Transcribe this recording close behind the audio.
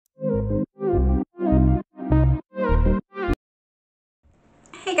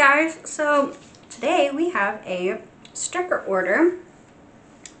guys, so today we have a sticker order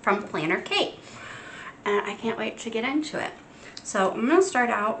from Planner Kate and I can't wait to get into it. So I'm going to start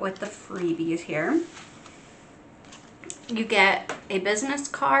out with the freebies here. You get a business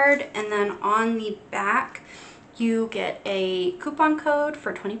card and then on the back you get a coupon code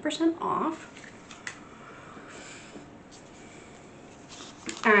for 20% off.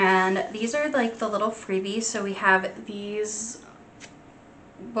 And these are like the little freebies. So we have these,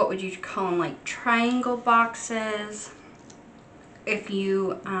 what would you call them, like triangle boxes. If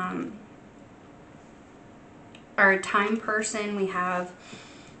you are a time person, we have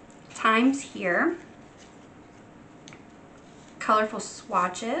times here, colorful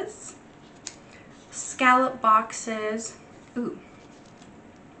swatches, scallop boxes, ooh,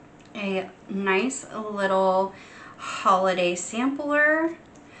 a nice little holiday sampler,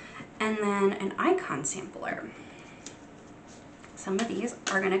 and then an icon sampler. Some of these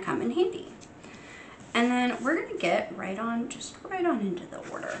are going to come in handy. And then we're going to get right on into the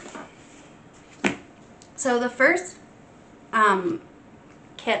order. So the first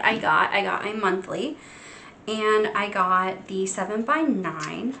kit I got a monthly, and I got the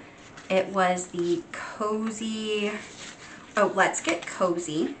 7x9. It was the cozy, let's get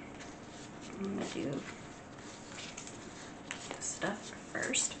cozy. I'm going to do this stuff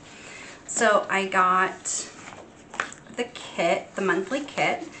first. So I got the kit, the monthly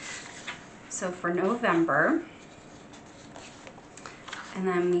kit, so for November. And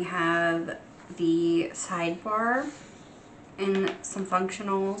then we have the sidebar and some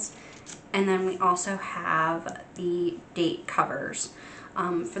functionals. And then we also have the date covers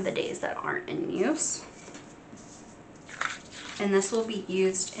for the days that aren't in use. And this will be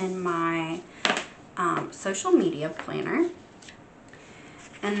used in my social media planner.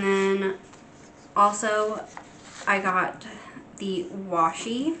 And then also I got the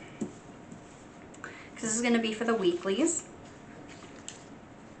washi, because this is going to be for the weeklies.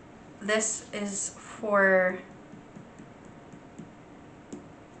 This is for,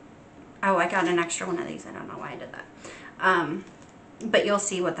 oh, I got an extra one of these. I don't know why I did that. But you'll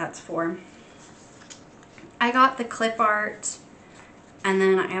see what that's for. I got the clip art, and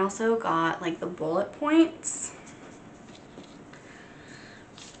then I also got like the bullet points.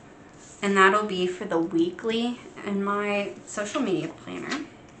 And that'll be for the weekly in my social media planner.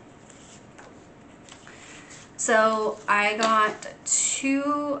 So I got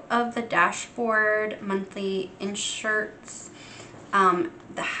 2 of the dashboard monthly inserts. The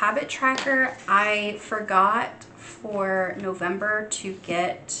habit tracker, I forgot for November to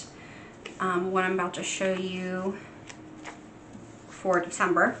get what I'm about to show you for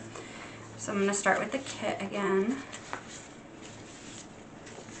December. So I'm going to start with the kit again,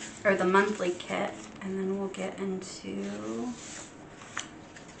 or the monthly kit, and then we'll get into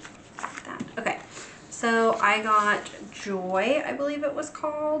that. Okay, so I got Joy, I believe it was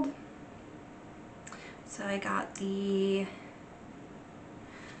called. So I got the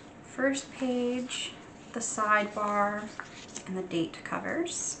first page, the sidebar, and the date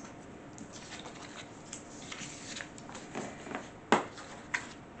covers.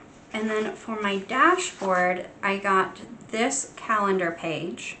 And then for my dashboard, I got this calendar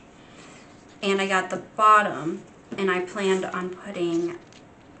page, and I got the bottom, and I planned on putting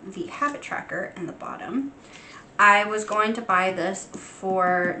the habit tracker in the bottom. I was going to buy this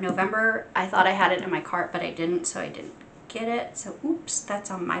for November. I thought I had it in my cart, but I didn't, so I didn't get it. So oops, that's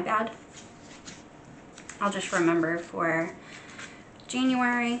on my bad. I'll just remember for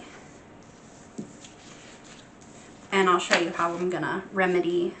January, and I'll show you how I'm gonna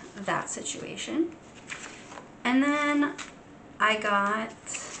remedy that situation. And then I got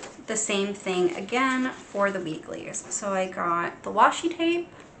the same thing again for the weeklies. So I got the washi tape,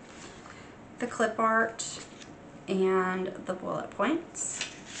 the clip art, and the bullet points.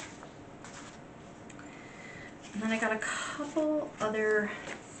 And then I got a couple other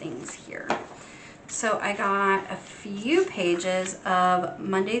things here. So I got a few pages of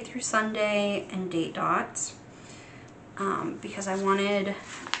Monday through Sunday and date dots, because I wanted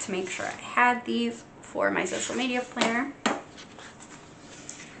to make sure I had these for my social media planner.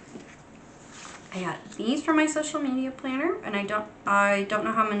 I got these for my social media planner, and I don't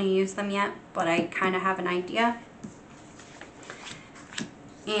know how I'm going to use them yet, but I kind of have an idea.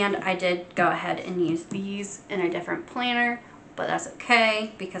 And I did go ahead and use these in a different planner, but that's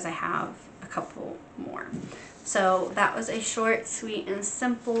okay because I have a couple more. So that was a short, sweet, and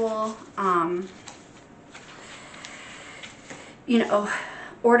simple,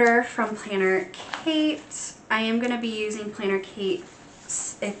 order from Planner Kate. I am going to be using Planner Kate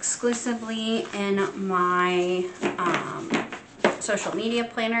exclusively in my social media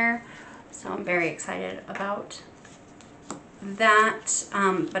planner. So I'm very excited about that.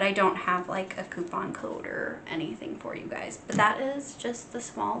 But I don't have like a coupon code or anything for you guys. But that is just the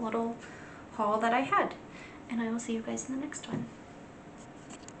small little haul that I had. And I will see you guys in the next one.